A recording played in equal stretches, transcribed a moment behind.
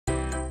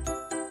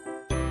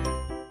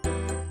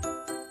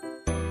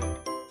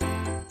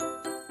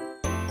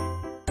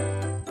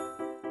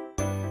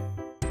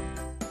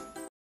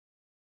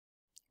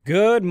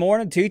Good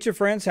morning, teacher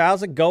friends.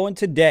 How's it going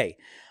today?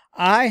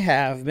 I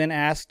have been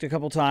asked a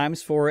couple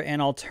times for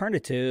an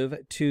alternative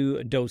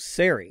to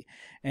Doceri.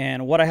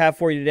 And what I have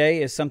for you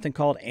today is something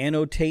called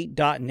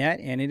annotate.net,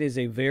 and it is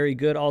a very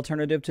good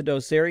alternative to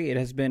Doceri. It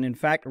has been, in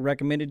fact,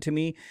 recommended to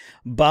me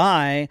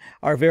by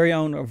our very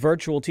own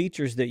virtual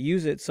teachers that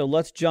use it. So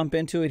let's jump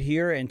into it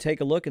here and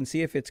take a look and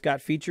see if it's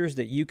got features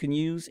that you can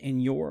use in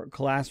your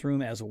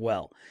classroom as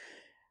well.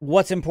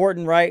 What's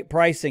important, right?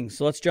 Pricing.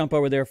 So let's jump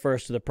over there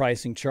first to the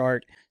pricing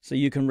chart. So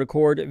you can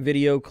record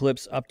video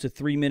clips up to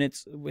 3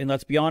 minutes. And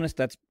let's be honest,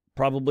 that's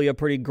probably a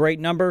pretty great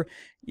number.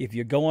 If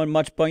you're going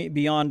much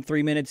beyond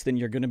 3 minutes, then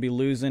you're going to be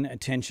losing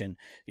attention.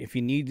 If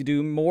you need to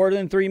do more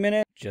than 3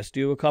 minutes, just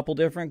do a couple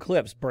different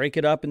clips. Break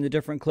it up into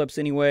different clips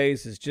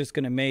anyways. It's just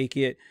going to make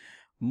it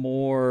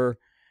more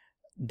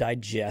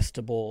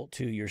digestible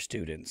to your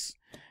students.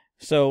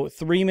 So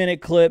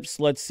 3-minute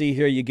clips. Let's see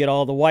here. You get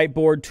all the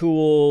whiteboard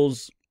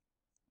tools.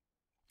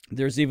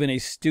 There's even a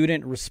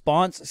student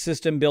response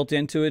system built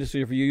into it. So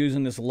if you're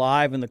using this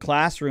live in the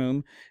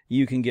classroom,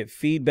 you can get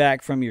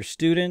feedback from your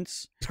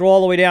students. Scroll all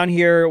the way down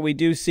here. We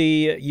do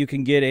see you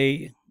can get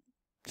a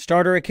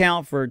starter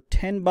account for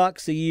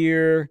 $10 a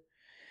year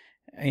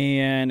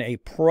and a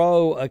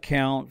pro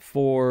account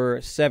for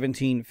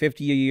 $17.50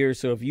 a year.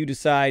 So if you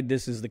decide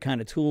this is the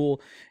kind of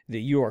tool that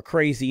you are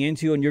crazy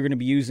into and you're going to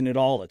be using it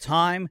all the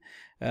time,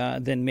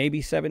 then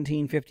maybe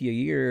 $17.50 a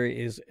year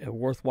is a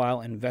worthwhile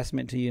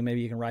investment to you.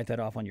 Maybe you can write that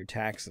off on your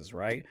taxes,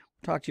 right?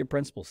 Talk to your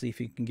principal, see if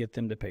you can get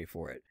them to pay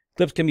for it.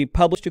 Clips can be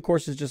published to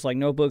courses just like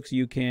notebooks.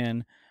 You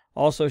can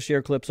also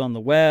share clips on the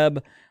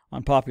web,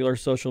 on popular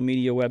social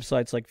media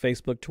websites like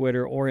Facebook,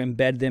 Twitter, or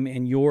embed them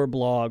in your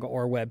blog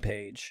or web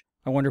page.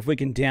 I wonder if we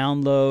can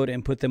download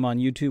and put them on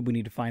YouTube. We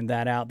need to find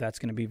that out. That's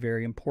going to be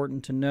very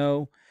important to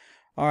know.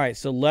 All right,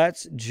 so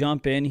let's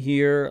jump in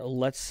here.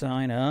 Let's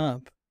sign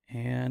up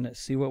and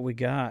see what we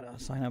got. I'll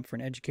sign up for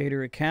an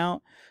educator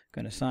account.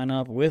 Going to sign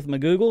up with my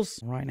Googles.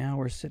 Right now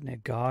we're sitting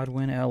at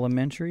Godwin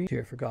Elementary.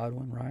 Here for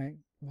Godwin, right?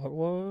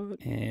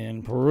 What?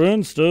 In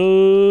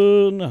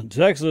Princeton,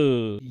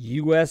 Texas.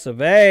 US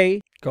of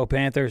A. Go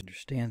Panthers.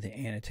 Understand the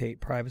annotate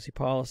privacy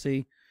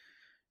policy.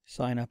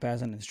 Sign up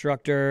as an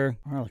instructor.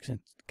 All right, let's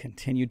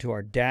continue to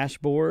our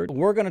dashboard.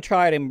 We're going to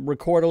try to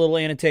record a little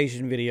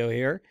annotation video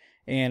here.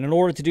 And in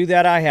order to do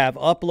that, I have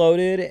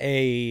uploaded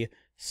a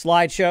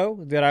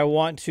slideshow that I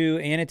want to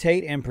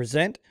annotate and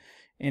present,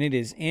 and it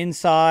is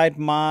inside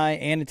my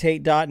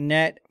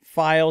annotate.net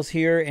files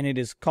here, and it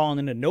is calling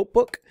in a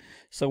notebook.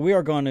 So we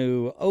are going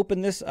to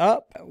open this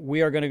up.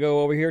 We are going to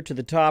go over here to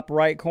the top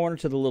right corner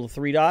to the little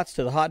 3 dots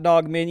to the hot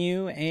dog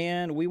menu,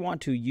 and we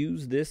want to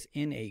use this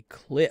in a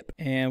clip.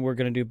 And we're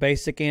going to do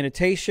basic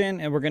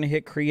annotation, and we're going to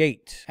hit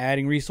create.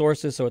 Adding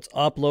resources, so it's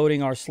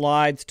uploading our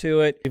slides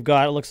to it. We've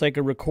got, it looks like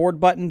a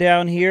record button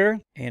down here.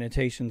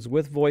 Annotations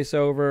with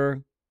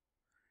voiceover.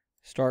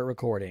 Start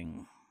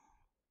recording.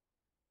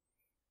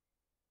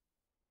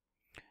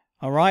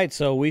 All right,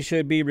 so we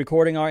should be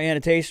recording our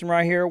annotation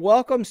right here.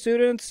 Welcome,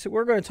 students.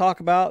 We're going to talk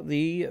about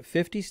the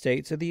 50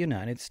 states of the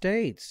United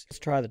States. Let's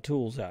try the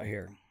tools out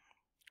here.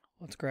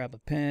 Let's grab a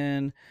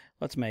pen.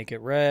 Let's make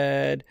it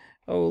red.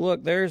 Oh,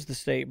 look, there's the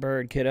state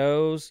bird,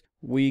 kiddos.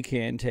 We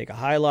can take a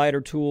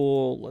highlighter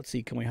tool. Let's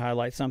see, can we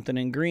highlight something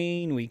in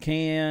green? We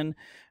can.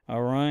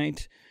 All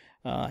right.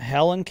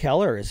 Helen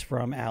Keller is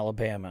from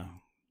Alabama.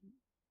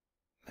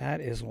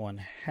 That is one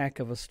heck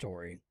of a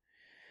story.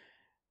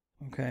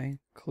 Okay,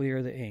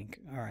 clear the ink.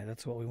 All right,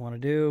 that's what we want to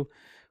do.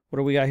 What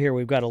do we got here?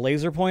 We've got a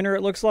laser pointer,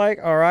 it looks like.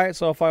 All right,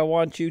 so if I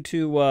want you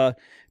to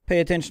pay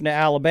attention to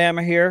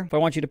Alabama here, if I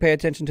want you to pay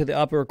attention to the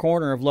upper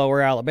corner of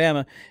lower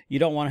Alabama, you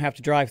don't want to have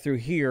to drive through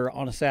here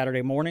on a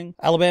Saturday morning.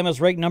 Alabama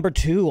is ranked number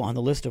 2 on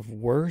the list of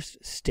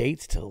worst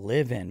states to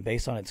live in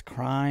based on its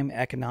crime,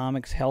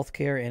 economics,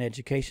 healthcare, and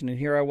education. And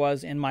here I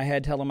was in my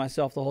head telling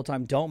myself the whole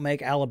time, don't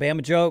make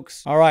Alabama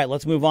jokes. All right,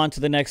 let's move on to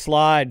the next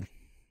slide.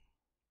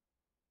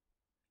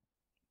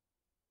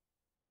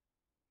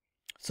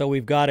 So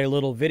we've got a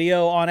little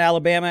video on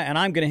Alabama, and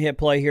I'm going to hit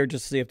play here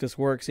just to see if this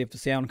works, see if the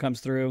sound comes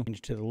through.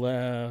 Change to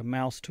the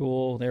mouse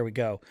tool. There we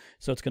go.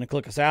 So it's going to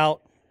click us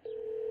out.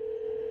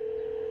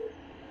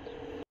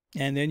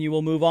 And then you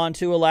will move on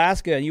to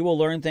Alaska, and you will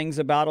learn things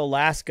about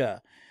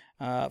Alaska.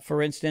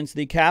 For instance,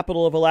 the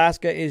capital of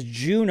Alaska is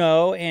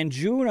Juneau, and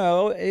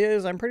Juneau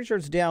is, I'm pretty sure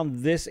it's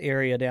down this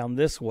area, down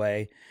this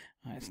way.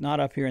 It's not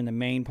up here in the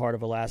main part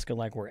of Alaska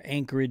like where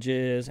Anchorage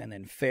is, and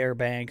then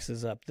Fairbanks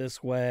is up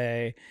this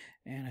way.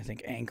 And I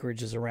think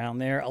Anchorage is around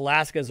there.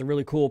 Alaska is a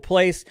really cool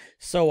place,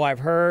 so I've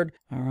heard.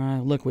 All right,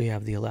 look, we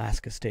have the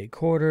Alaska State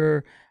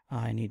Quarter.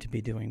 I need to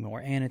be doing more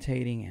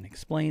annotating and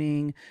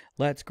explaining.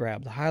 Let's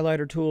grab the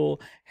highlighter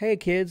tool. Hey,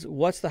 kids,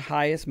 what's the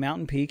highest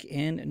mountain peak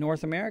in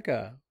North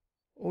America?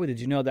 Oh, did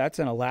you know that's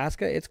in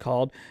Alaska? It's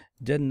called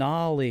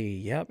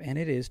Denali. Yep, and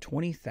it is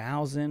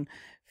 20,000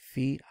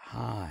 feet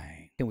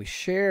high. Can we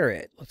share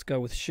it? Let's go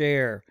with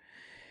share.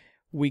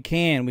 We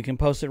can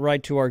post it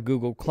right to our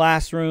Google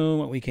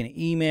Classroom, we can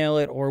email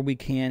it, or we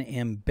can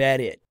embed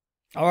it.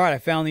 All right, I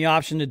found the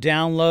option to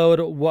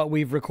download what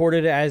we've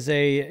recorded as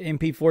a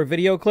MP4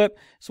 video clip.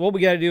 So what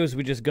we got to do is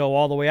we just go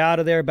all the way out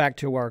of there back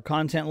to our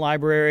content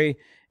library.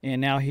 And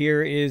now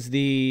here is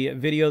the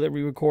video that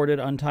we recorded,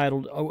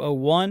 Untitled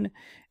 001.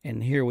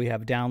 And here we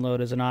have download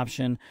as an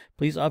option.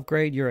 Please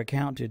upgrade your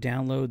account to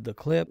download the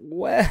clip.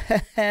 Well,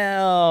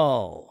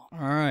 all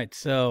right,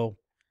 so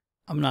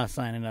I'm not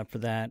signing up for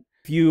that.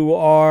 If you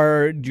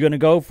are going to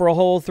go for a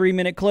whole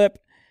 3-minute clip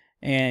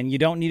and you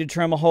don't need to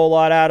trim a whole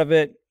lot out of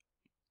it,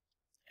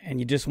 and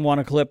you just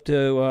want a clip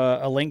to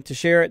a link to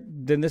share it,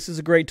 then this is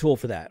a great tool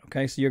for that.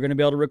 Okay, so you're going to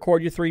be able to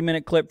record your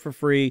 3-minute clip for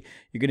free.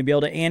 You're going to be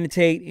able to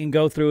annotate and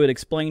go through it,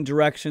 explain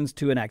directions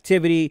to an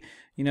activity,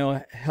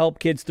 help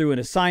kids through an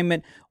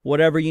assignment,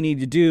 whatever you need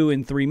to do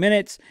in 3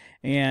 minutes,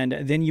 and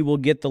then you will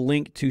get the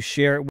link to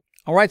share it.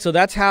 All right, so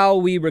that's how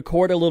we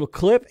record a little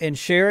clip and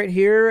share it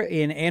here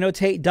in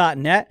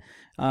annotate.net.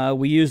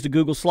 We used a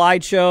Google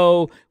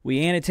slideshow.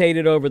 We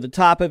annotated over the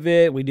top of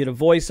it. We did a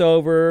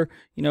voiceover,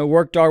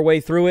 worked our way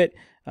through it.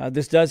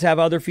 This does have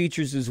other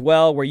features as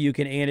well where you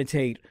can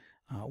annotate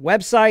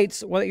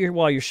websites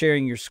while you're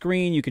sharing your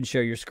screen. You can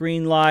share your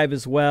screen live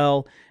as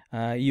well.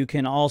 You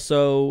can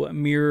also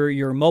mirror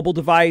your mobile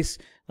device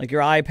like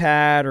your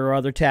iPad or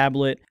other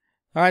tablet.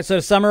 All right, so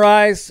to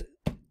summarize,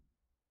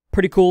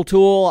 pretty cool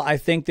tool. I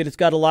think that it's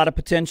got a lot of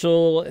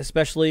potential,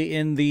 especially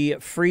in the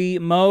free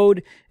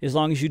mode, as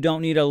long as you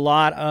don't need a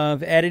lot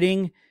of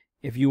editing.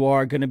 If you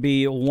are going to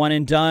be one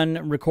and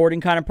done recording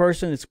kind of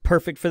person, it's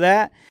perfect for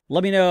that.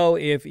 Let me know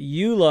if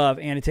you love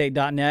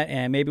annotate.net,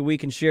 and maybe we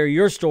can share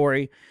your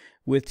story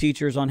with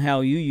teachers on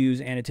how you use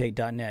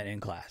annotate.net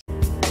in class.